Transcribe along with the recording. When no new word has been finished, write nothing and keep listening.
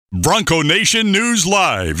Bronco Nation News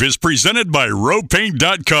Live is presented by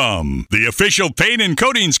RowPaint.com, the official paint and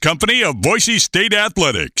coatings company of Boise State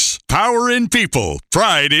Athletics. Power in people,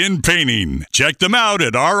 pride in painting. Check them out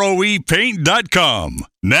at ROEPaint.com.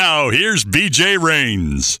 Now, here's BJ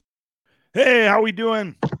Rains. Hey, how we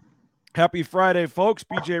doing? Happy Friday, folks.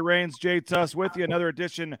 BJ Rains, Jay Tust with you. Another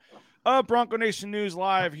edition of Bronco Nation News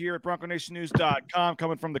Live here at BroncoNationNews.com,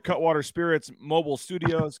 coming from the Cutwater Spirits mobile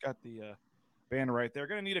studios. Got the banner right there.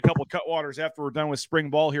 Going to need a couple of Cutwaters after we're done with spring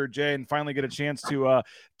ball here, Jay, and finally get a chance to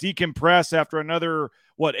decompress after another,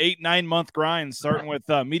 8-9 month grind, starting with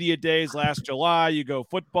media days last July. You go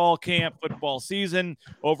football camp, football season,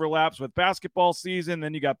 overlaps with basketball season.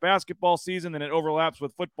 Then you got basketball season, then it overlaps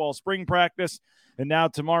with football spring practice. And now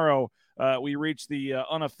tomorrow we reach the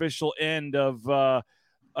unofficial end of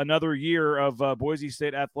another year of Boise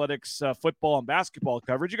State Athletics football and basketball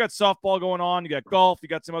coverage. You got softball going on, you got golf, you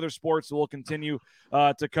got some other sports that we'll continue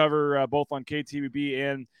to cover both on KTVB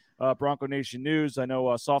and Bronco Nation News. I know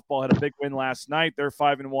softball had a big win last night. They're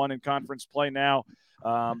 5-1 in conference play now.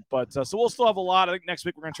 So we'll still have a lot. I think next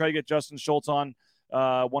week we're going to try to get Justin Schultz on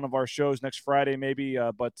one of our shows next Friday maybe.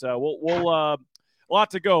 We'll a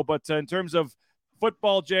lot to go. But in terms of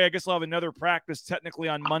football, Jay, I guess I'll have another practice technically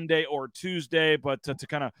on Monday or Tuesday, but to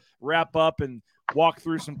kind of wrap up and walk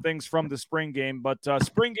through some things from the spring game. But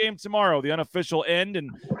spring game tomorrow, the unofficial end,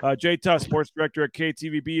 and Jay Tust, sports director at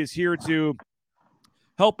KTVB, is here to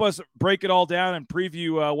help us break it all down and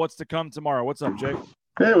preview what's to come tomorrow. What's up, Jay?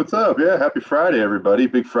 Hey, what's up? Yeah, happy Friday, everybody.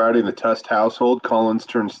 Big Friday in the Tust household. Collins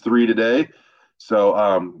turns 3 today. So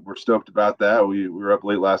we're stoked about that. We were up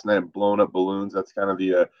late last night and blowing up balloons. That's kind of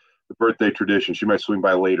the birthday tradition. She might swing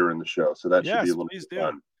by later in the show, so that should be a little bit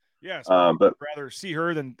fun. Yes, but I'd rather see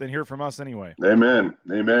her than hear from us anyway. Amen.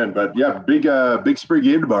 But yeah, big spring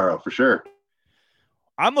game tomorrow for sure.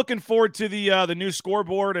 I'm looking forward to the new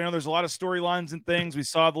scoreboard. I know there's a lot of storylines and things. We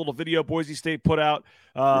saw the little video Boise State put out,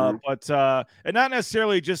 but and not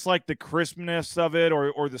necessarily just like the crispness of it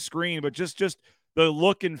or the screen, but just the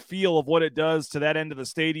look and feel of what it does to that end of the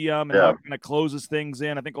stadium and how it kind of closes things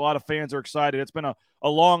in. I think a lot of fans are excited. It's been a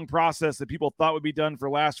long process that people thought would be done for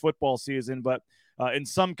last football season, but in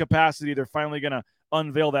some capacity, they're finally going to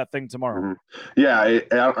unveil that thing tomorrow. Mm-hmm. Yeah,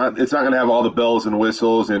 it's not going to have all the bells and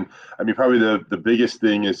whistles. And I mean, probably the biggest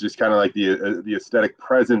thing is just kind of like the aesthetic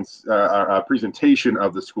presentation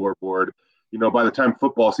of the scoreboard. You know, by the time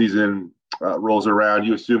football season rolls around,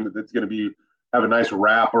 you assume that it's going to have a nice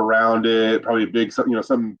wrap around it, probably a big,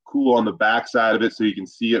 something cool on the backside of it so you can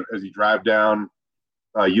see it as you drive down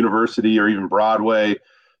University or even Broadway.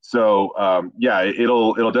 So,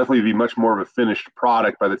 it'll definitely be much more of a finished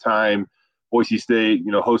product by the time Boise State,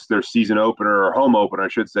 hosts their season opener or home opener, I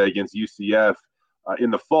should say, against UCF in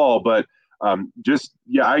the fall. But I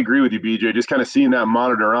agree with you, BJ. Just kind of seeing that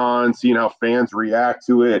monitor on, seeing how fans react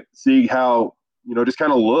to it, seeing how, just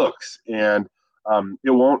kind of looks. And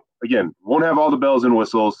it won't have all the bells and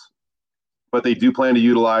whistles, but they do plan to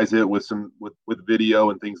utilize it with video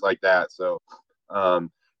and things like that. So,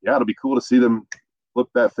 it'll be cool to see them flip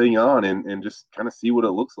that thing on and just kind of see what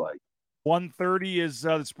it looks like. 1:30 is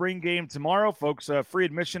the spring game tomorrow, folks. Free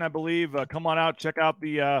admission, I believe. Come on out, check out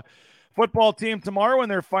the football team tomorrow in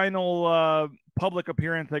their final public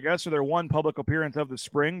appearance, I guess, or their one public appearance of the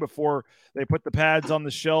spring before they put the pads on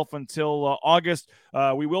the shelf until August.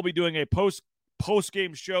 We will be doing a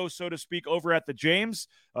post-game show, so to speak, over at the James.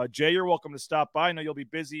 Jay, you're welcome to stop by. I know you'll be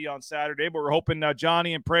busy on Saturday, but we're hoping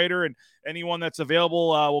Johnny and Prater and anyone that's available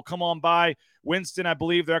will come on by. Winston, I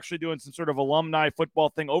believe they're actually doing some sort of alumni football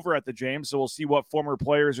thing over at the James, so we'll see what former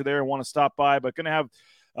players are there and want to stop by, but going to have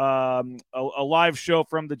a live show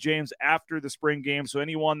from the James after the spring game, so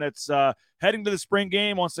anyone that's heading to the spring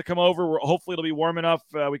game wants to come over, hopefully it'll be warm enough.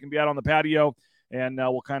 We can be out on the patio, and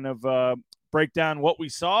we'll kind of break down what we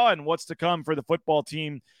saw and what's to come for the football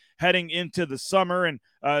team heading into the summer. And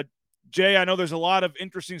Jay, I know there's a lot of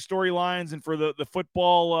interesting storylines, and for the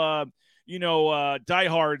football,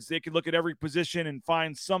 diehards, they could look at every position and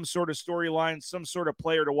find some sort of storyline, some sort of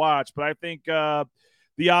player to watch. But I think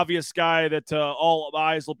the obvious guy that all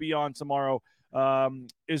eyes will be on tomorrow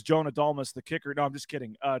is Jonah Dalmas, the kicker. No, I'm just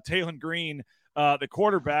kidding. Talon Green, the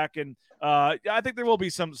quarterback. And I think there will be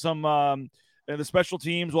some the special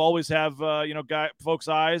teams will always have, folks'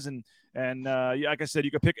 eyes. And like I said,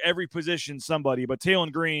 you could pick every position somebody. But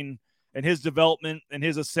Talon Green and his development and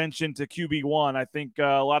his ascension to QB1, I think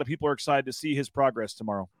a lot of people are excited to see his progress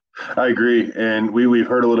tomorrow. I agree. And we've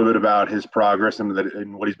heard a little bit about his progress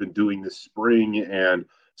and what he's been doing this spring. And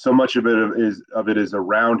so much of it is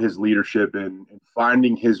around his leadership and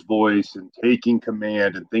finding his voice and taking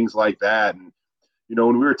command and things like that. And,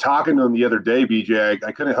 when we were talking to him the other day, BJ,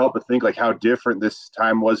 I couldn't help but think like how different this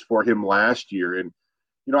time was for him last year. And,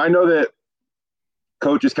 I know that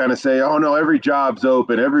coaches kind of say, oh no, every job's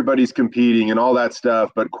open, everybody's competing and all that stuff.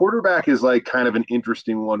 But quarterback is like kind of an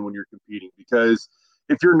interesting one when you're competing, because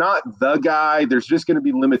if you're not the guy, there's just going to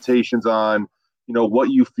be limitations on, what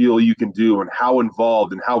you feel you can do and how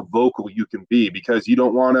involved and how vocal you can be, because you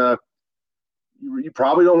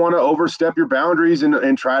probably don't want to overstep your boundaries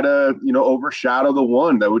and try to, overshadow the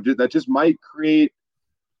one that just might create,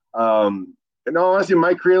 and honestly, it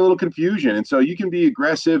might create a little confusion. And so you can be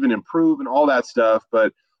aggressive and improve and all that stuff.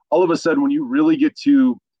 But all of a sudden, when you really get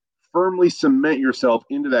to firmly cement yourself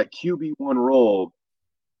into that QB1 role,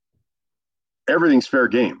 everything's fair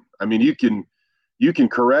game. I mean, you can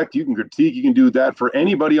correct, you can critique, you can do that for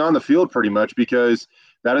anybody on the field pretty much, because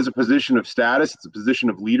that is a position of status. It's a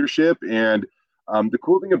position of leadership. And the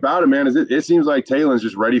cool thing about it, man, is it seems like Taylon's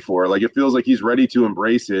just ready for it. Like, it feels like he's ready to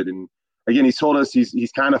embrace it. And again, he's told us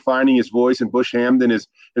he's kind of finding his voice, and Bush Hamden has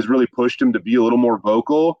really pushed him to be a little more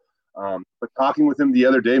vocal. But talking with him the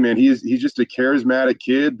other day, man, he's just a charismatic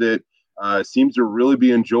kid that seems to really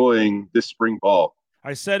be enjoying this spring ball.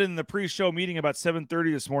 I said in the pre-show meeting about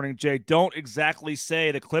 7:30 this morning, Jay, don't exactly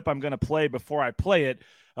say the clip I'm going to play before I play it.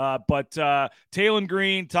 But Taylon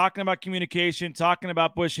Green talking about communication, talking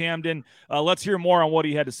about Bush Hamden. Let's hear more on what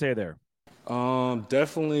he had to say there.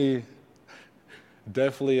 Definitely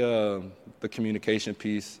the communication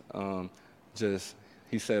piece.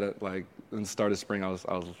 He said like in the start of spring, I was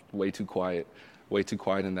way too quiet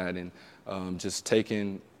in that, and just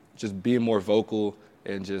being more vocal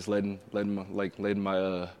and just letting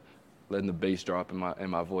the bass drop in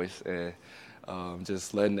my voice, and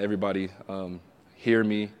just letting everybody hear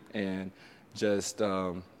me, and just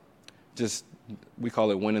we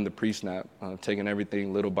call it winning the pre-snap, taking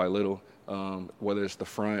everything little by little. Whether it's the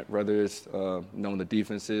front, whether it's knowing the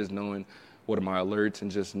defenses, knowing what are my alerts, and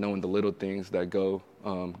just knowing the little things that go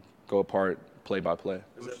apart play by play.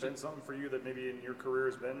 Has that been something for you that maybe in your career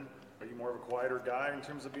has been? Are you more of a quieter guy in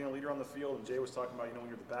terms of being a leader on the field? And Jay was talking about, when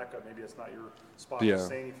you're the backup, maybe it's not your spot to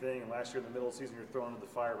say anything. And last year in the middle of the season, you're thrown into the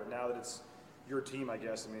fire. But now that it's your team, I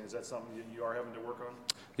guess, is that something you are having to work on?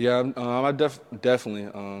 Yeah, I definitely,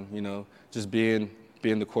 just being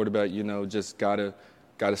the quarterback, just gotta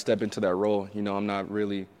step into that role. I'm not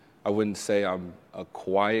really, I wouldn't say I'm a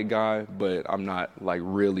quiet guy, but I'm not like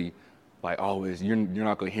really like always, you're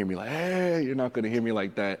not gonna hear me like, hey, you're not gonna hear me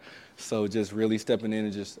like that. So just really stepping in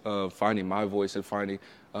and just finding my voice, and finding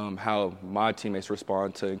how my teammates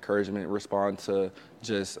respond to encouragement, respond to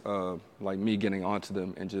just like me getting onto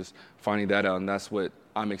them, and just finding that out. And that's what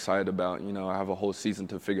I'm excited about. I have a whole season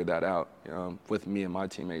to figure that out with me and my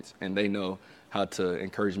teammates, and they know how to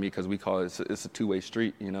encourage me, because we call it, it's a two-way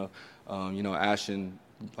street. Ashton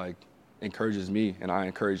like encourages me, and I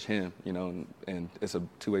encourage him. And it's a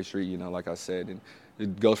two-way street. Like I said, and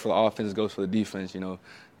it goes for the offense, it goes for the defense.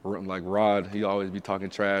 Like Rod, he always be talking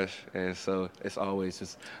trash, and so it's always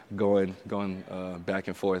just going back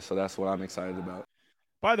and forth. So that's what I'm excited about.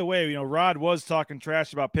 By the way, Rod was talking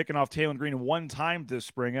trash about picking off Taylon Green one time this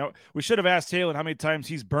spring. We should have asked Taylon how many times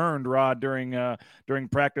he's burned Rod during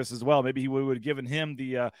practice as well. Maybe he would have given him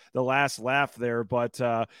the last laugh there. But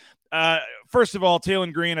first of all,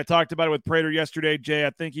 Taylon Green, I talked about it with Prater yesterday, Jay.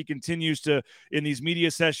 I think he continues to, in these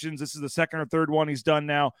media sessions, this is the second or third one he's done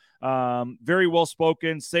now, very well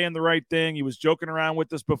spoken, saying the right thing. He was joking around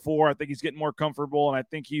with us before. I think he's getting more comfortable, and I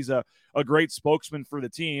think he's a great spokesman for the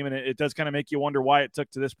team. And it does kind of make you wonder why it took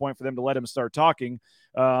to this point for them to let him start talking.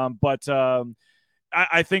 But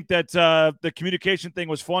I think that the communication thing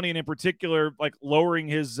was funny, and in particular, like lowering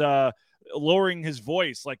his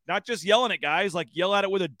voice, like not just yelling at guys, like yell at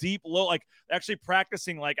it with a deep low, like actually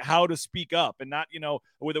practicing like how to speak up, and not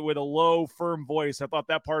with a low firm voice. I thought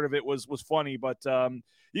that part of it was funny. But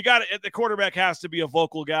you got it, the quarterback has to be a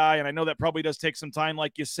vocal guy, and I know that probably does take some time,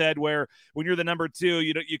 like you said, where when you're the number two,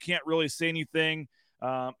 you can't really say anything.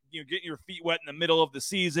 Getting your feet wet in the middle of the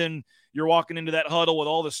season, you're walking into that huddle with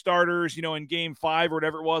all the starters, in game 5 or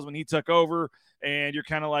whatever it was when he took over, and you're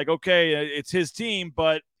kind of like, okay, it's his team,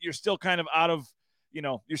 but you're still kind of out of,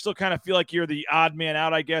 you still kind of feel like you're the odd man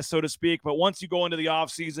out, I guess, so to speak. But once you go into the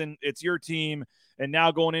offseason, it's your team, and now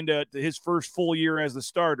going into his first full year as the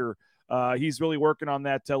starter, he's really working on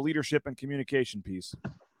that leadership and communication piece.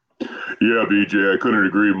 Yeah, BJ, I couldn't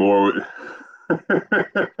agree more.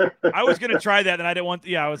 I was going to try that, and I didn't want.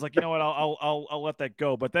 I was like, you know what, I'll let that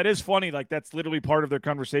go. But that is funny. Like, that's literally part of their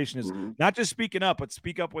conversation, is not just speaking up, but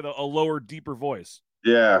speak up with a lower, deeper voice.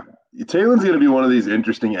 Yeah. Talen's going to be one of these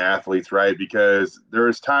interesting athletes, right? Because there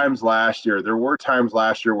were times last year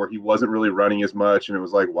where he wasn't really running as much, and it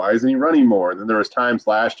was like, why isn't he running more? And then there was times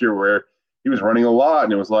last year where he was running a lot,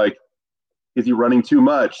 and it was like, is he running too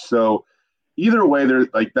much? So either way, there's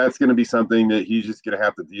like that's going to be something that he's just going to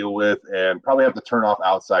have to deal with, and probably have to turn off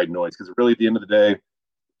outside noise because really, at the end of the day,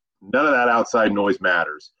 none of that outside noise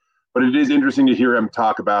matters. But it is interesting to hear him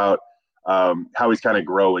talk about how he's kind of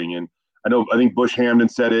growing. And I think Bush Hamden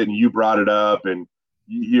said it, and you brought it up. And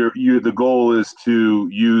the goal is to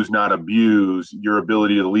use, not abuse, your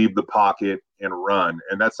ability to leave the pocket and run.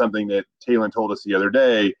 And that's something that Talon told us the other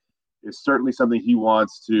day is certainly something he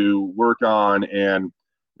wants to work on and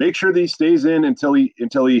make sure that he stays in until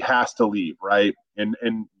he has to leave, right? And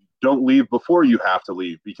don't leave before you have to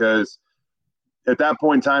leave, because at that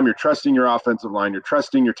point in time, you're trusting your offensive line, you're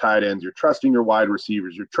trusting your tight ends, you're trusting your wide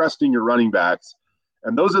receivers, you're trusting your running backs.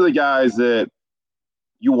 And those are the guys that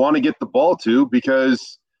you want to get the ball to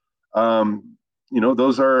because,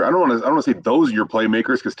 those are, I don't want to say those are your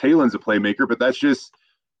playmakers because Talon's a playmaker, but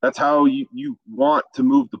that's how you want to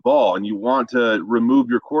move the ball, and you want to remove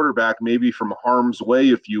your quarterback maybe from harm's way,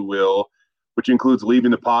 if you will, which includes leaving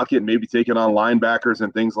the pocket and maybe taking on linebackers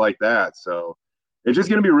and things like that. So it's just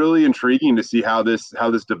going to be really intriguing to see how this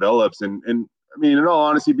develops. And I mean, in all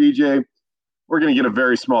honesty, BJ, we're going to get a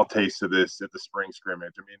very small taste of this at the spring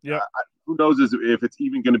scrimmage. I mean, Yep. who knows if it's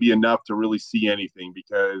even going to be enough to really see anything,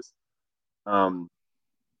 because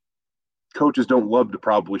coaches don't love to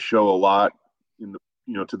probably show a lot in the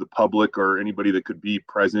to the public or anybody that could be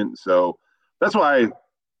present. So that's why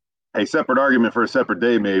a separate argument for a separate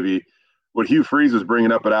day, maybe. What Hugh Freeze was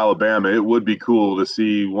bringing up at Alabama, it would be cool to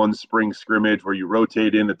see one spring scrimmage where you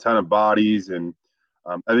rotate in a ton of bodies, and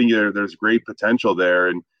I think there's great potential there.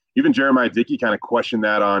 And even Jeremiah Dickey kind of questioned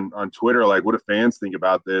that on Twitter, like, what do fans think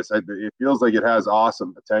about this? It feels like it has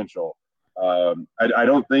awesome potential. I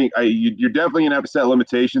don't think you're definitely gonna have to set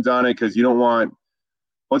limitations on it, because you don't want,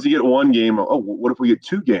 once you get one game, oh, what if we get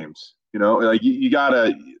two games? Like you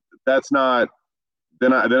gotta. That's not.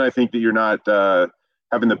 Then I think that you're not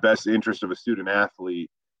having the best interest of a student athlete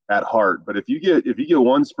at heart. But if you get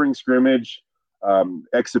one spring scrimmage,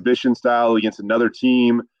 exhibition style against another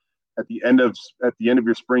team at the end of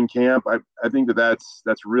your spring camp, I think that's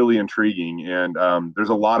really intriguing, and there's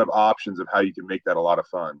a lot of options of how you can make that a lot of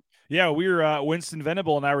fun. Yeah, we were Winston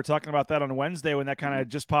Venable and I were talking about that on Wednesday when that kind of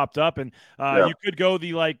just popped up, and Yeah. you could go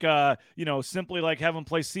the simply like have them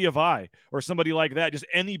play C of I or somebody like that, just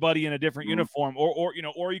anybody in a different uniform, or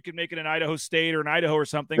you could make it an Idaho State or an Idaho or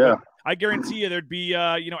something. Yeah. But I guarantee you there'd be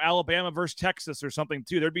Alabama versus Texas or something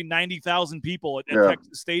too. There'd be 90,000 people at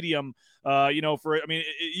Texas Stadium.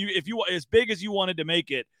 If you as big as you wanted to make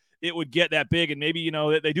it, it would get that big. And maybe,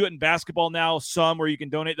 they do it in basketball now, some where you can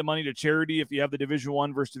donate the money to charity if you have the Division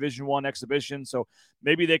I versus Division I exhibition. So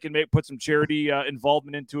maybe they can put some charity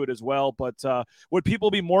involvement into it as well. But would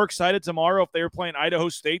people be more excited tomorrow if they were playing Idaho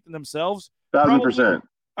State than themselves? 1,000%.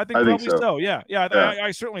 I think probably so. so. Yeah.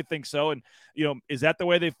 I certainly think so. And, is that the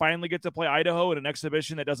way they finally get to play Idaho in an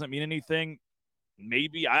exhibition that doesn't mean anything?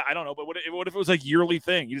 Maybe. I don't know. But what if it was a yearly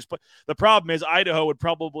thing? You just put, the problem is Idaho would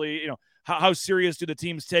probably, how serious do the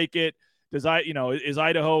teams take it? Is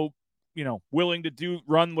Idaho, willing to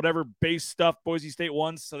run whatever base stuff Boise State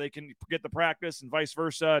wants so they can get the practice and vice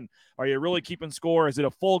versa? And are you really keeping score? Is it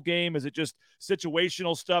a full game? Is it just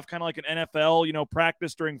situational stuff, kind of like an NFL,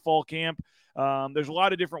 practice during fall camp? There's a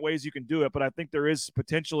lot of different ways you can do it, but I think there is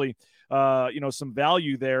potentially, some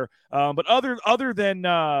value there. But other than,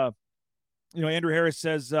 Andrew Harris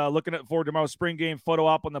says, looking forward to tomorrow's spring game photo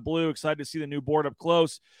op on the blue. Excited to see the new board up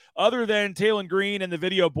close. Other than Talon Green and the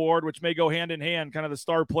video board, which may go hand in hand, kind of the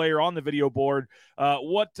star player on the video board,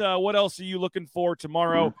 what else are you looking for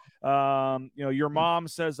tomorrow? Your mom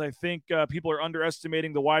says, I think people are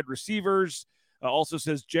underestimating the wide receivers. Also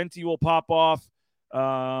says Genty will pop off.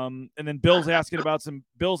 And then Bill's asking about some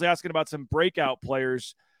breakout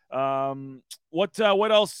players. What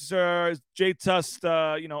else is Jay Tust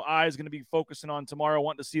eye is going to be focusing on tomorrow,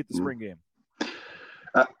 wanting to see at the spring game?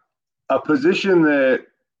 A position that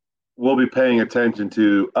we'll be paying attention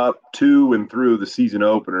to up to and through the season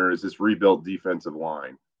opener is this rebuilt defensive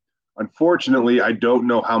line. Unfortunately, I don't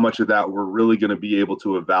know how much of that we're really going to be able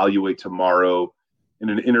to evaluate tomorrow in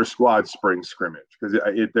an inter squad spring scrimmage, because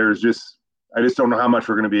I just don't know how much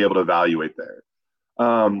we're going to be able to evaluate there.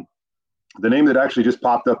 The name that actually just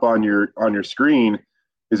popped up on your screen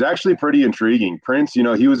is actually pretty intriguing. Prince,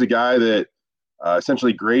 he was a guy that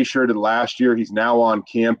essentially gray shirted last year. He's now on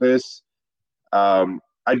campus.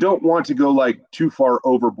 I don't want to go like too far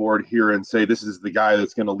overboard here and say this is the guy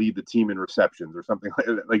that's going to lead the team in receptions or something like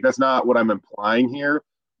that. Like that's not what I'm implying here.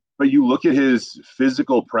 But you look at his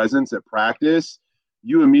physical presence at practice,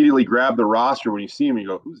 you immediately grab the roster when you see him and you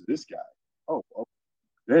go, "Who's this guy? Oh,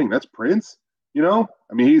 dang, that's Prince." You know,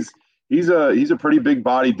 I mean, he's a pretty big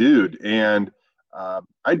body dude, and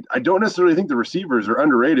I don't necessarily think the receivers are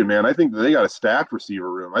underrated, man. I think that they got a stacked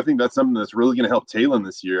receiver room. I think that's something that's really going to help Talon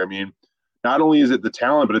this year. I mean, not only is it the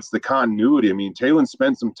talent, but it's the continuity. I mean, Talon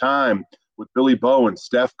spent some time with Billy Bowen,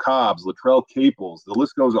 Steph Cobbs, Latrell Caples. The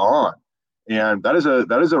list goes on, and that is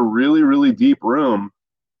a really really deep room.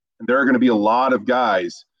 And there are going to be a lot of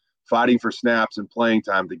guys fighting for snaps and playing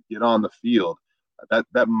time to get on the field.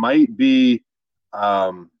 That might be.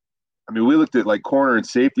 I mean, we looked at like corner and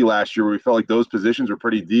safety last year where we felt like those positions were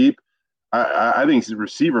pretty deep. I think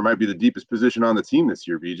receiver might be the deepest position on the team this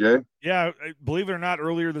year, BJ. Yeah, believe it or not,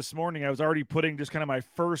 earlier this morning I was already putting just kind of my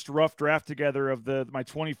first rough draft together of my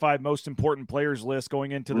 25 most important players list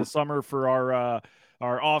going into the summer for our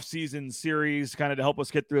off-season series, kind of to help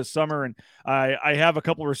us get through the summer. And I have a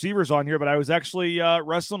couple of receivers on here, but I was actually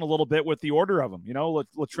wrestling a little bit with the order of them. You know,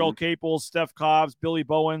 Latrell Caples, Steph Cobbs, Billy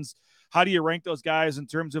Bowens. How do you rank those guys in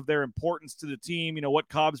terms of their importance to the team? You know, what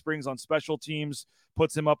Cobbs brings on special teams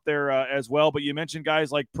puts him up there as well. But you mentioned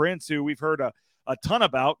guys like Prince, who we've heard a ton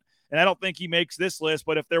about, and I don't think he makes this list.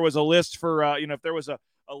 But if there was a list for, if there was a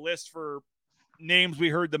list for names we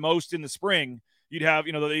heard the most in the spring, you'd have,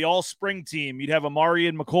 the all spring team. You'd have Amari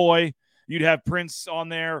and McCoy. You'd have Prince on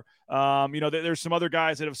there. There's some other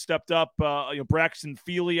guys that have stepped up. Braxton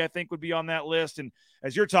Feely, I think, would be on that list. And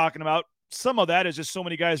as you're talking about, some of that is just so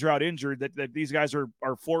many guys are out injured that these guys are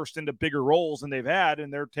forced into bigger roles than they've had,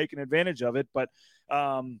 and they're taking advantage of it. But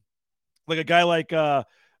like a guy like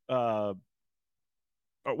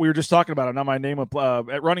we were just talking about it. Now my name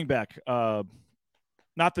at running back.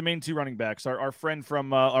 Not the main two running backs. Our friend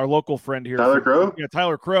from our local friend here, Tyler Crow. Yeah,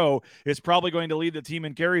 Tyler Crow is probably going to lead the team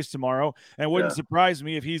in carries tomorrow, and wouldn't surprise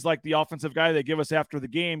me if he's like the offensive guy they give us after the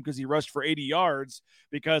game because he rushed for 80 yards.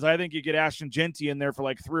 Because I think you get Ashton Genty in there for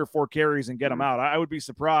like 3 or 4 carries and get him out. I would be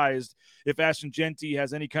surprised if Ashton Genty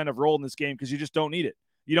has any kind of role in this game because you just don't need it.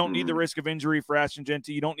 You don't need the risk of injury for Ashton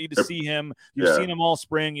Genty. You don't need to see him. You've seen him all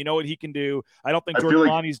spring. You know what he can do. I don't think George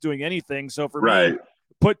Lonnie's doing anything. So for me.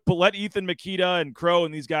 But let Ethan Makita and Crow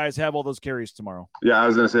and these guys have all those carries tomorrow. Yeah, I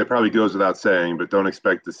was going to say it probably goes without saying, but don't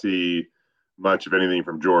expect to see much of anything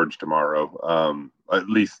from George tomorrow. At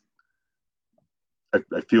least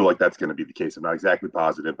I feel like that's going to be the case. I'm not exactly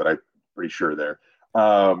positive, but I'm pretty sure there.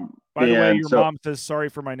 By the way, your mom says, sorry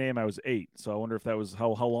for my name. I was 8. So I wonder if that was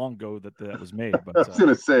how long ago that was made. But I was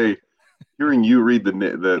going to say, hearing you read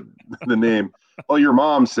the name, well, your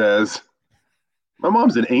mom says – my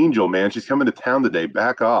mom's an angel, man. She's coming to town today.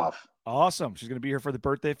 Back off. Awesome. She's going to be here for the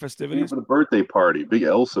birthday festivities. For the birthday party, big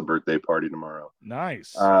Elsa birthday party tomorrow.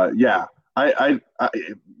 Nice. Yeah. I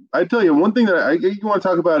tell you one thing that you want to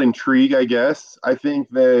talk about intrigue. I guess I think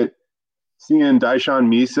that seeing Dyshawn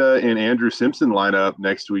Misa and Andrew Simpson line up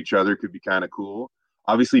next to each other could be kind of cool.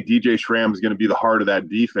 Obviously, DJ Schramm is going to be the heart of that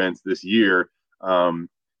defense this year.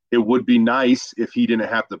 It would be nice if he didn't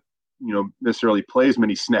have to necessarily play as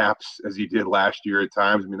many snaps as he did last year at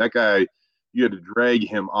times. I mean, that guy, you had to drag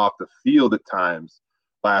him off the field at times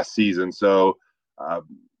last season. So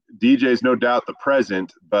DJ is no doubt the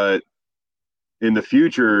present, but in the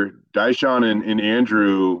future, Dyshawn and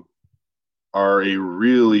Andrew are a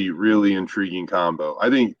really, really intriguing combo. I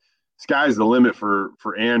think sky's the limit for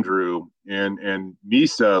Andrew and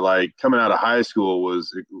Misa, like coming out of high school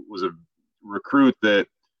was a recruit that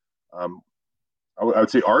I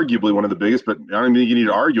would say arguably one of the biggest, but I don't even think you need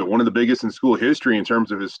to argue it. One of the biggest in school history in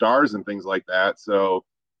terms of his stars and things like that. So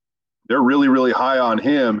they're really, really high on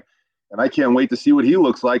him. And I can't wait to see what he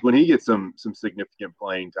looks like when he gets some significant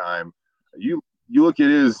playing time. You look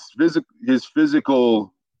at his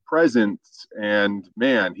physical presence and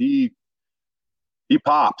man, he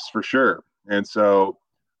pops for sure. And so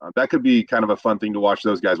that could be kind of a fun thing to watch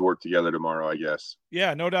those guys work together tomorrow, I guess.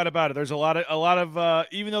 Yeah, no doubt about it. There's a lot of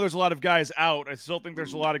even though there's a lot of guys out, I still think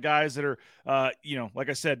there's a lot of guys that are, like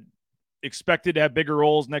I said, expected to have bigger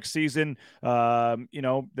roles next season. That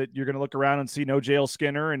you're going to look around and see no Jale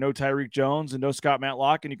Skinner and no Tyreek Jones and no Scott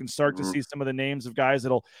Matlock, and you can start to see some of the names of guys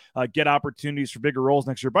that'll get opportunities for bigger roles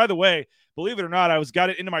next year. By the way, believe it or not, got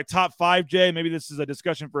it into my top 5, Jay. Maybe this is a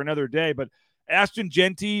discussion for another day, but Ashton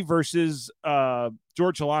Genty versus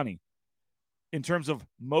George Halani in terms of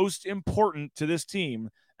most important to this team.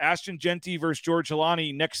 Ashton Genty versus George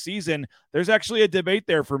Halani next season. There's actually a debate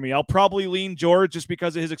there for me. I'll probably lean George just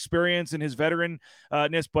because of his experience and his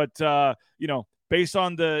veteranness, but based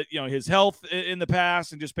on his health in the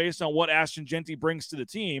past and just based on what Ashton Jeanty brings to the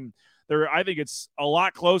team, I think it's a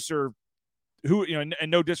lot closer. And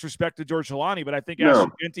no disrespect to George Holani, but I think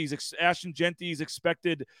Ashton Jeanty's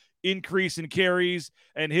expected increase in carries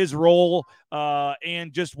and his role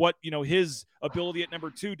and just what, his ability at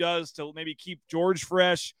number 2 does to maybe keep George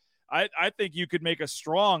fresh. I think you could make a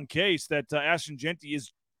strong case that Ashton Jeanty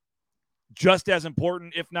is just as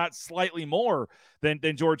important, if not slightly more than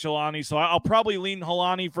George Holani. So I'll probably lean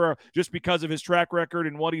Holani just because of his track record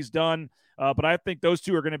and what he's done. But I think those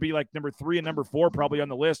two are going to be like number 3 and number 4 probably on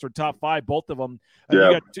the list, or top 5, both of them. And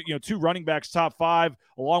you got two running backs top 5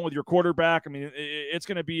 along with your quarterback. I mean, it's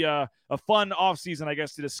going to be a fun offseason, I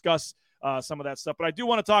guess, to discuss some of that stuff. But I do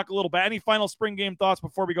want to talk a little bit. Any final spring game thoughts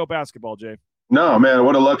before we go basketball, Jay? No, man,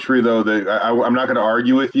 what a luxury, though. I'm not going to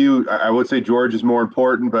argue with you. I would say George is more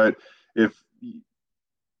important, but if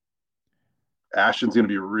Ashton's going to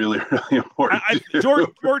be really, really important.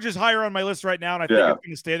 George is higher on my list right now, and I think it's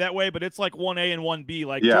going to stay that way, but it's like 1A and 1B.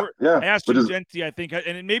 Like Ashton Jeanty, I think,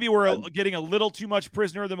 and maybe we're getting a little too much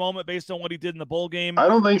prisoner of the moment based on what he did in the bowl game. I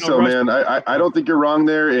don't think so, man. I don't think you're wrong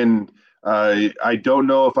there, and I don't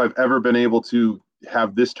know if I've ever been able to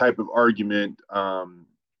have this type of argument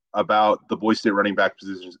about the Boise State running back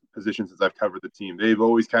position since I've covered the team. They've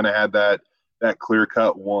always kind of had that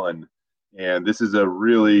clear-cut one. And this is a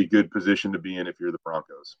really good position to be in if you're the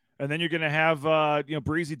Broncos. And then you're going to have,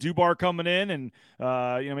 Breezy Dubar coming in, and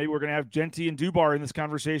maybe we're going to have Jeanty and Dubar in this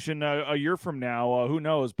conversation a year from now. Who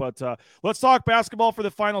knows? But let's talk basketball for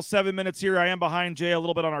the final 7 minutes here. I am behind Jay a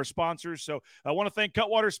little bit on our sponsors, so I want to thank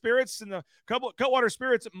Cutwater Spirits and the Cutwater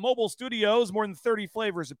Spirits Mobile Studios. More than 30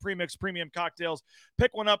 flavors of premixed premium cocktails.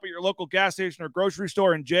 Pick one up at your local gas station or grocery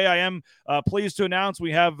store. And Jay, I am pleased to announce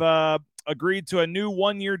we have agreed to a new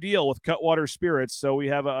 1-year deal with Cutwater Spirits. So we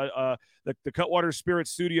have the Cutwater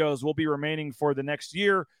Spirits Studios will be remaining for the next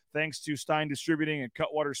year, thanks to Stein Distributing and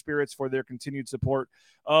Cutwater Spirits for their continued support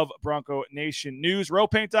of Bronco Nation News.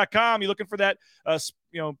 Rowpaint.com. You looking for that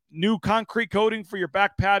new concrete coating for your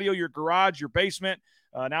back patio, your garage, your basement?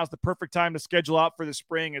 Now's the perfect time to schedule out for the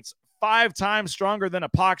spring. It's 5 times stronger than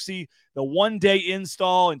epoxy. The 1-day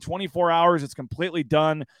install in 24 hours, it's completely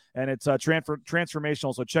done, and it's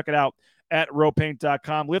transformational. So check it out at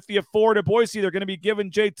rowpaint.com. Lithia Ford of Boise, they're going to be giving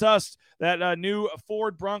Jay Tust that new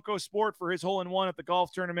Ford Bronco Sport for his hole-in-one at the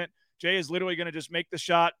golf tournament. Jay is literally going to just make the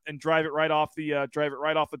shot and drive it right off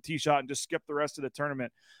the tee shot and just skip the rest of the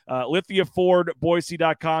tournament.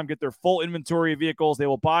 LithiaFordBoise.com. Get their full inventory of vehicles. They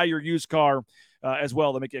will buy your used car as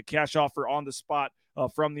well. They'll make you a cash offer on the spot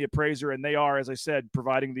from the appraiser, and they are, as I said,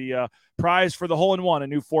 providing the prize for the hole-in-one, a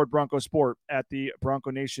new Ford Bronco Sport at the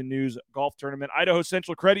Bronco Nation News Golf Tournament. Idaho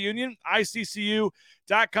Central Credit Union,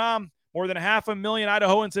 ICCU.com. More than 500,000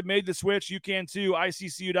 Idahoans have made the switch. You can too,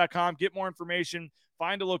 ICCU.com. Get more information.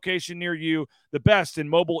 Find a location near you. The best in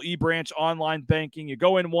mobile e-branch online banking. You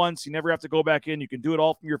go in once. You never have to go back in. You can do it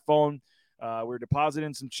all from your phone. We were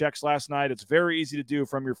depositing some checks last night. It's very easy to do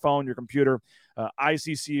from your phone, your computer,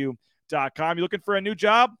 ICCU.com. You're looking for a new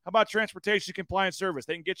job? How about Transportation Compliance Service?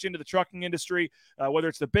 They can get you into the trucking industry, whether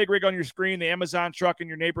it's the big rig on your screen, the Amazon truck in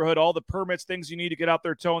your neighborhood, all the permits, things you need to get out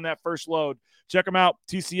there towing that first load. Check them out,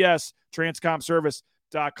 TCS,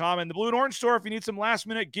 transcomservice.com. And the Blue and Orange Store, if you need some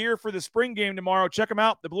last-minute gear for the spring game tomorrow, check them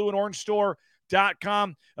out, the Blue and Orange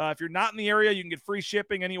Store.com. If you're not in the area, you can get free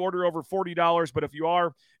shipping, any order over $40. But if you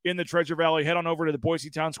are in the Treasure Valley, head on over to the Boise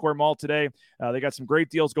Town Square Mall today. They got some great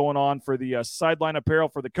deals going on for the sideline apparel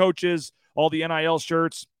for the coaches, all the NIL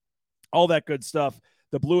shirts, all that good stuff.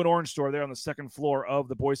 The Blue and Orange Store there on the second floor of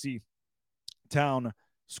the Boise Town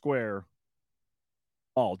Square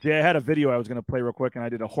Mall. Jay, I had a video I was going to play real quick, and I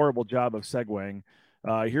did a horrible job of segueing.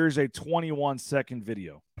 Here's a 21-second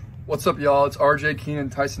video. What's up, y'all? It's RJ Keenan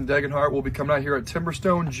and Tyson Degenhart. We'll be coming out here at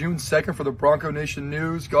Timberstone June 2nd for the Bronco Nation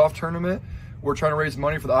News Golf Tournament. We're trying to raise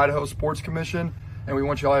money for the Idaho Sports Commission, and we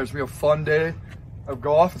want y'all to be a fun day of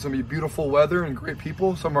golf. It's going to be beautiful weather and great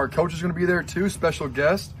people. Some of our coaches are going to be there too, special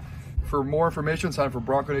guests. For more information, sign up for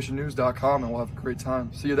BroncoNationNews.com, and we'll have a great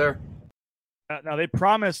time. See you there. Now, they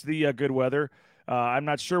promised the good weather. I'm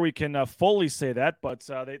not sure we can fully say that, but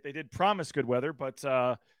they did promise good weather. But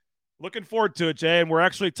looking forward to it, Jay. And we're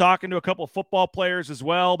actually talking to a couple of football players as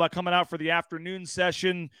well about coming out for the afternoon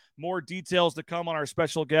session. More details to come on our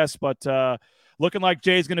special guest. But looking like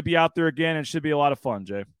Jay's going to be out there again, and should be a lot of fun,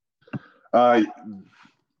 Jay.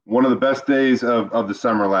 One of the best days of the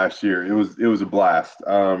summer last year. It was a blast.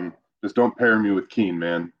 Just don't pair me with Keen,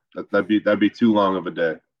 man. That'd be too long of a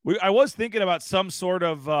day. I was thinking about some sort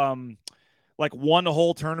of like one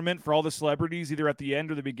whole tournament for all the celebrities, either at the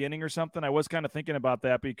end or the beginning or something. I was kind of thinking about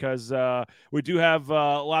that because we do have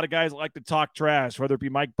a lot of guys that like to talk trash, whether it be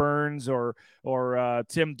Mike Burns or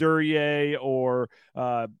Tim Duryea or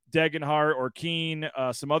Degenhart or Keene,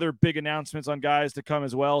 some other big announcements on guys to come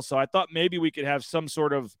as well. So I thought maybe we could have some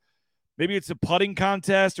sort of, maybe it's a putting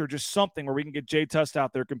contest or just something where we can get Jay Tust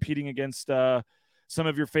out there competing against some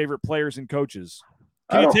of your favorite players and coaches.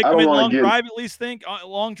 Can you take them in long drive at least?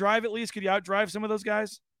 Long drive at least? Could you outdrive some of those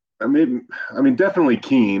guys? I mean, definitely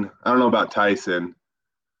Keene. I don't know about Tyson.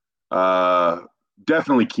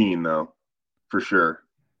 Definitely Keene though, for sure.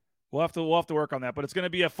 We'll have to work on that, but it's going to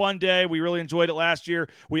be a fun day. We really enjoyed it last year.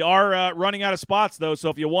 We are running out of spots though, so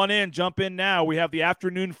if you want in, jump in now. We have the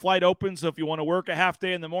afternoon flight open, so if you want to work a half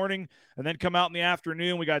day in the morning and then come out in the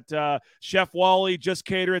afternoon, we got Chef Wally, Just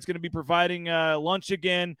Cater. It's going to be providing lunch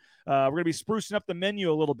again. We're going to be sprucing up the menu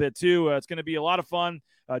a little bit too. It's going to be a lot of fun.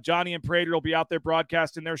 Johnny and Prater will be out there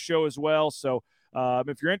broadcasting their show as well. So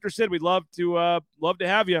if you're interested, we'd love to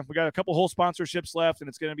have you. We got a couple whole sponsorships left, and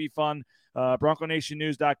it's going to be fun.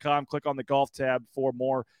 BroncoNationNews.com. Click on the golf tab for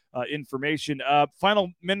more information. Final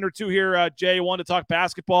minute or two here, Jay. Wanted to talk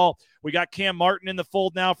basketball. We got Cam Martin in the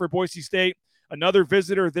fold now for Boise State. Another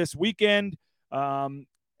visitor this weekend.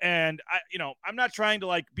 And I'm not trying to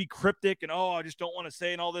like be cryptic and I just don't want to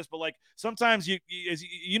say and all this, but like sometimes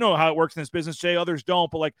you know how it works in this business, Jay. Others don't,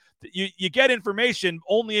 but like you get information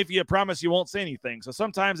only if you promise you won't say anything. So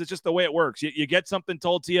sometimes it's just the way it works. You get something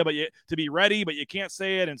told to you, but to be ready, but you can't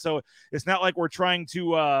say it, and so it's not like we're trying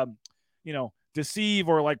to deceive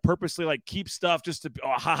or like purposely like keep stuff just to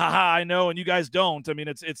I know and you guys don't. I mean,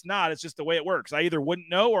 it's not. It's just the way it works. I either wouldn't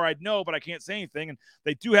know or I'd know, but I can't say anything. And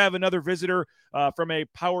they do have another visitor from a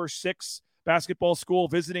Power 6 basketball school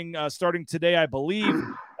visiting starting today, I believe.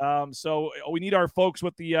 So we need our folks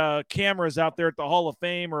with the cameras out there at the Hall of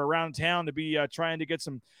Fame or around town to be trying to get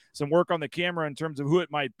some work on the camera in terms of who it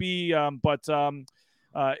might be.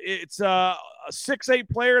 It's a 6'8"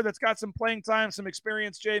 player that's got some playing time, some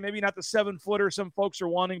experience, Jay. Maybe not the 7-footer some folks are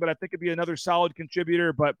wanting, but I think it'd be another solid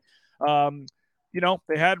contributor. But,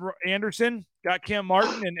 they had Anderson, got Cam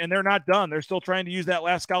Martin, and they're not done. They're still trying to use that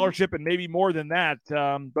last scholarship and maybe more than that.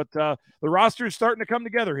 But the roster is starting to come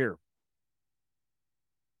together here.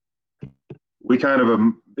 We kind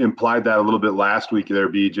of implied that a little bit last week there,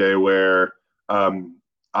 BJ, where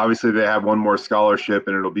obviously they have one more scholarship,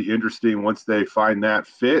 and it'll be interesting once they find that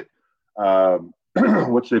fit,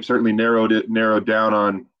 which they've certainly narrowed it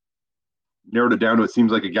down to, it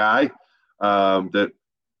seems like a guy that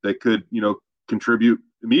could, contribute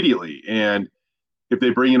immediately. And if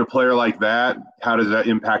they bring in a player like that, how does that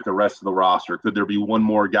impact the rest of the roster? Could there be one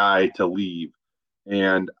more guy to leave?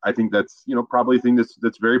 And I think that's, probably a thing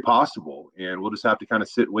that's very possible. And we'll just have to kind of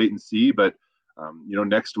sit, wait, and see. But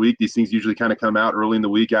next week, these things usually kind of come out early in the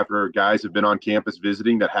week after guys have been on campus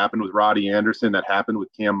visiting. That happened with Roddy Anderson. That happened with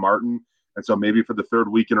Cam Martin. And so maybe for the third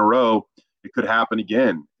week in a row, it could happen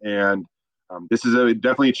again. And this is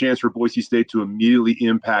definitely a chance for Boise State to immediately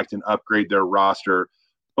impact and upgrade their roster,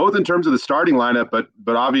 both in terms of the starting lineup, but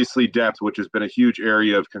obviously depth, which has been a huge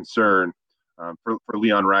area of concern for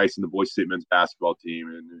Leon Rice and the Boise State men's basketball team.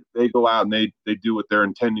 And if they go out and they do what they're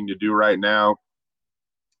intending to do right now,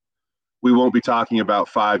 we won't be talking about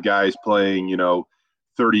 5 guys playing,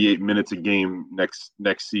 38 minutes a game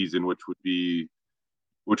next season, which would be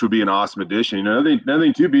an awesome addition. Another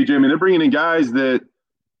thing too, BJ. I mean, they're bringing in guys that,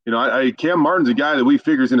 Cam Martin's a guy that we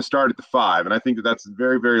figure is going to start at the 5, and I think that's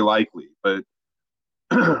very, very likely. But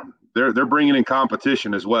they're bringing in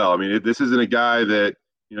competition as well. I mean, this isn't a guy that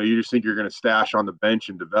you just think you're going to stash on the bench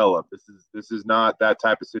and develop. This is not that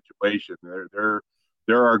type of situation. There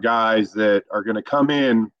are guys that are going to come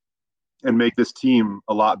in and make this team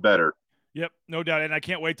a lot better. Yep, no doubt. And I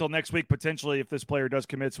can't wait till next week, potentially, if this player does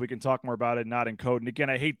commit, so we can talk more about it, not in code. And again,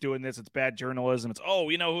 I hate doing this. It's bad journalism. It's,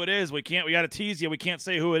 we know who it is. We got to tease you. We can't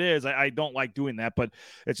say who it is. I don't like doing that, but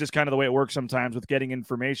it's just kind of the way it works sometimes with getting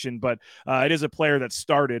information. But it is a player that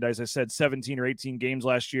started, as I said, 17 or 18 games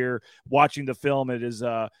last year. Watching the film, it is,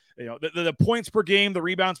 the points per game, the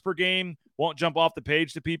rebounds per game won't jump off the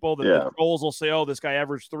page to people. The goals will say, this guy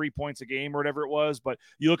averaged 3 points a game or whatever it was. But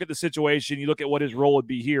you look at the situation, you look at what his role would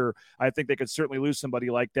be here. I think they could certainly lose somebody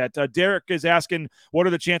like that. Derek is asking, what are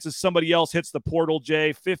the chances somebody else hits the portal,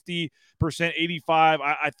 Jay? 50%, 85%.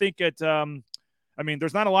 I think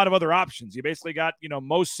there's not a lot of other options. You basically got,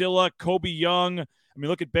 Mo Silla, Kobe Young. I mean,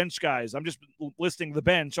 look at bench guys. I'm just listing the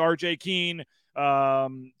bench. RJ Keene,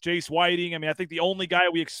 Jace Whiting. I mean, I think the only guy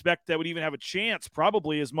we expect that would even have a chance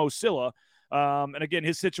probably is Mo Silla. And again,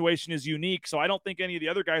 his situation is unique, so I don't think any of the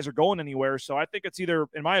other guys are going anywhere. So I think it's either,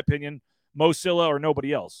 in my opinion, Mo Silla or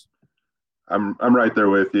nobody else. I'm right there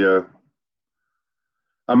with you.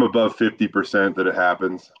 I'm above 50% that it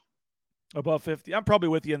happens. Above 50. I'm probably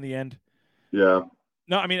with you in the end. Yeah.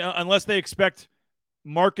 No, I mean, unless they expect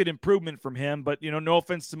market improvement from him, but, no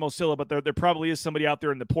offense to Mosilla, but there probably is somebody out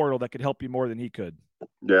there in the portal that could help you more than he could.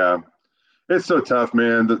 Yeah. It's so tough,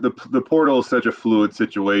 man. The portal is such a fluid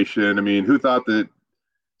situation. I mean, who thought that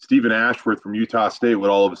Stephen Ashworth from Utah State would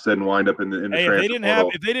all of a sudden wind up in the transfer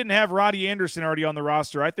portal? If they didn't have Roddy Anderson already on the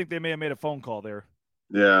roster, I think they may have made a phone call there.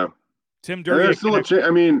 Yeah. Tim Durry. There's still a chance. I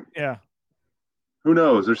mean, yeah. Who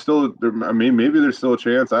knows? I mean, maybe there's still a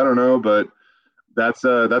chance. I don't know, but that's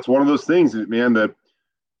one of those things, man. That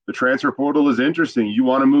the transfer portal is interesting. You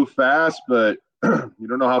want to move fast, but you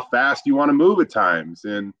don't know how fast you want to move at times.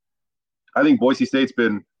 And I think Boise State's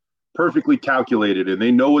been perfectly calculated, and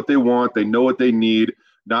they know what they want. They know what they need.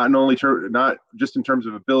 Not just in terms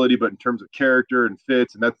of ability, but in terms of character and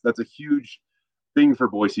fits. And that's a huge thing for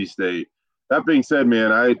Boise State. That being said,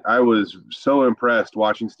 man, I was so impressed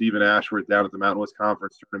watching Stephen Ashworth down at the Mountain West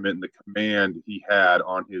Conference tournament and the command he had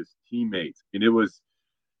on his teammates. And it was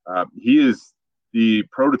he is the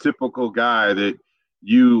prototypical guy that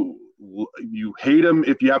you hate him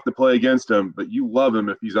if you have to play against him, but you love him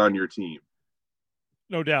if he's on your team.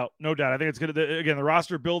 No doubt. I think it's good. Again, the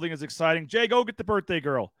roster building is exciting. Jay, go get the birthday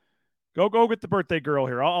girl. Go get the birthday girl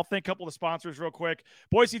here. I'll thank a couple of sponsors real quick.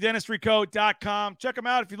 BoiseDentistryCo.com. Check them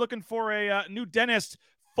out if you're looking for a new dentist,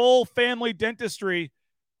 full family dentistry.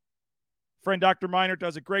 Friend Dr. Miner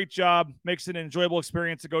does a great job, makes it an enjoyable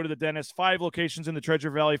experience to go to the dentist. 5 locations in the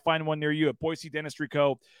Treasure Valley. Find one near you at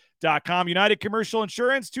BoiseDentistryCo.com. United Commercial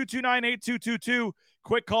Insurance, 229-8222.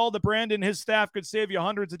 Quick call to Brandon. His staff could save you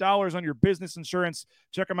hundreds of dollars on your business insurance.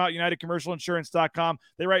 Check them out, UnitedCommercialInsurance.com.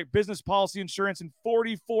 They write business policy insurance in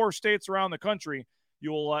 44 states around the country. You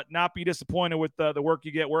will not be disappointed with the work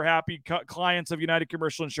you get. We're happy clients of United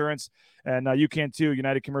Commercial Insurance, and you can too,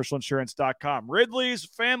 UnitedCommercialInsurance.com. Ridley's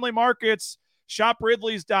Family Markets,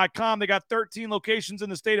 ShopRidley's.com. They got 13 locations in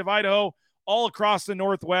the state of Idaho, all across the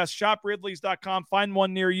Northwest. ShopRidley's.com. Find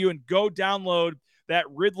one near you and go download that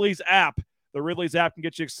Ridley's app. The Ridley's app can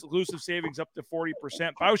get you exclusive savings up to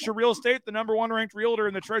 40%. Boucher Real Estate, the #1 ranked realtor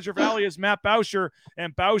in the Treasure Valley is Matt Boucher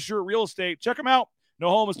and Boucher Real Estate. Check them out. No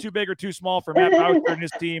home is too big or too small for Matt Boucher and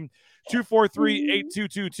his team.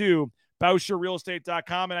 243-8222,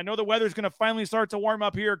 BoucherRealEstate.com. And I know the weather's going to finally start to warm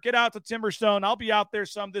up here. Get out to Timberstone. I'll be out there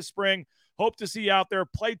some this spring. Hope to see you out there.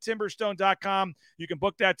 PlayTimberstone.com. You can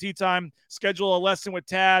book that tee time, schedule a lesson with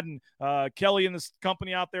Tad and Kelly and this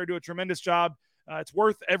company out there do a tremendous job. It's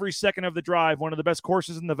worth every second of the drive. One of the best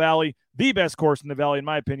courses in the valley, the best course in the valley, in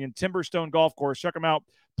my opinion, Timberstone Golf Course. Check them out.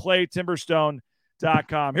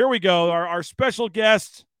 PlayTimberstone.com. Here we go. Our special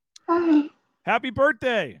guest. Hi. Happy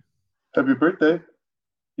birthday. Happy birthday.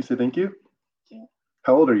 You say thank you? Yeah.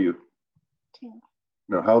 How old are you? 2.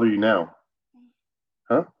 No, how old are you now?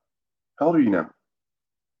 Huh? How old are you now?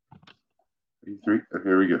 Are you 3? Oh,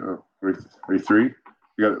 here we go. Oh, are you 3? You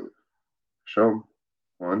got to show them.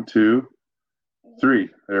 1, 2, 3.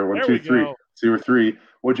 There, 1, 2, 3. Go. See, we're 3.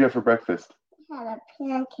 What'd you have for breakfast? I had a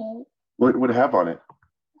pancake. What would it have on it?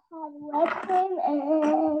 I had whipped cream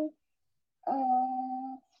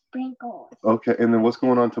and sprinkles. Okay, and then what's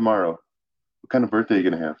going on tomorrow? What kind of birthday are you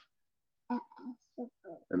going to have?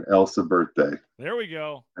 An Elsa birthday. There we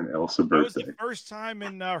go. An Elsa birthday. It was the first time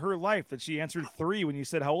in her life that she answered 3 when you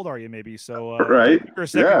said, how old are you, maybe? So, right.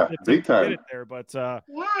 Yeah, big time. Get it there, but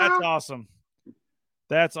That's awesome.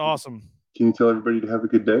 That's awesome. Can you tell everybody to have a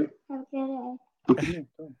good day? Have a good day. Okay.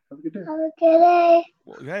 Have a good day. Have a good day.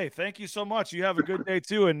 Well, hey, thank you so much. You have a good day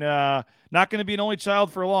too, and not going to be an only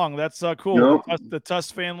child for long. That's cool. Nope. The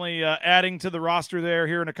Tust family adding to the roster there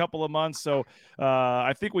here in a couple of months. So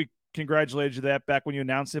I think we congratulated you that back when you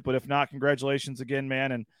announced it, but if not, congratulations again,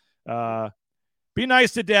 man. And be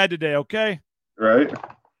nice to Dad today, okay? Right.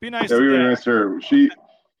 Be nice. Yeah, to we were Dad. nice to her.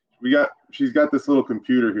 She's got this little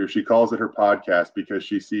computer here. She calls it her podcast because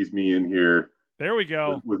she sees me in here. There we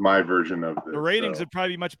go. With my version of this. The ratings would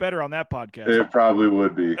probably be much better on that podcast. It probably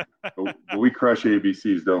would be. but we crush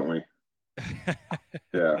ABCs, don't we?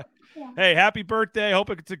 Yeah. Hey, happy birthday. Hope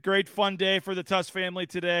it's a great, fun day for the Tust family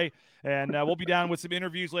today. And we'll be down with some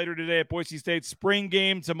interviews later today at Boise State. Spring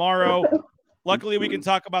game tomorrow. Luckily, we can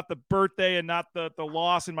talk about the birthday and not the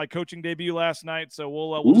loss in my coaching debut last night. So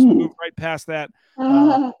we'll just move right past that.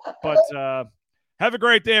 But have a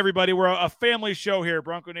great day, everybody. We're a family show here.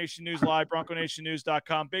 Bronco Nation News Live,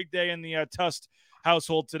 BroncoNationNews.com. Big day in the Tust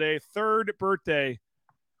household today. 3rd birthday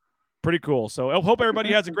Pretty cool. So I hope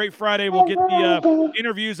everybody has a great Friday. We'll get the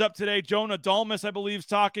interviews up today. Jonah Dalmas, I believe, is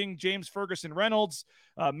talking. James Ferguson Reynolds,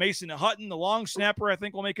 Mason Hutton, the long snapper, I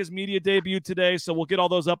think will make his media debut today. So we'll get all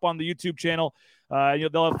those up on the YouTube channel.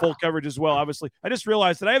 They'll have full coverage as well, obviously. I just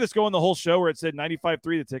realized that I have this going the whole show where it said 95.3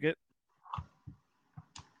 the ticket.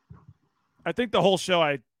 I think the whole show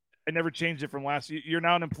I never changed it from last year. You're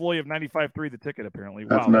now an employee of 95.3 the ticket, apparently.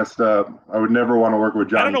 That's messed up. I would never want to work with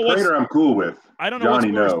Johnny. Crater, I'm cool with. I don't know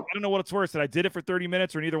Johnny, what's worse. no. I don't know what it's worse that I did it for 30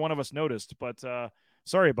 minutes or neither one of us noticed. But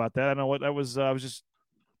sorry about that. I don't know what that was. I was just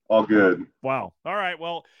all good. Wow. All right.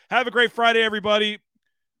 Well, have a great Friday, everybody.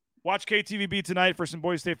 Watch KTVB tonight for some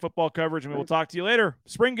Boise State football coverage, and we will talk to you later.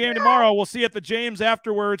 Spring game tomorrow. We'll see you at the James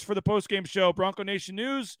afterwards for the postgame show. Bronco Nation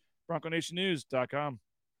News, BroncoNationNews.com.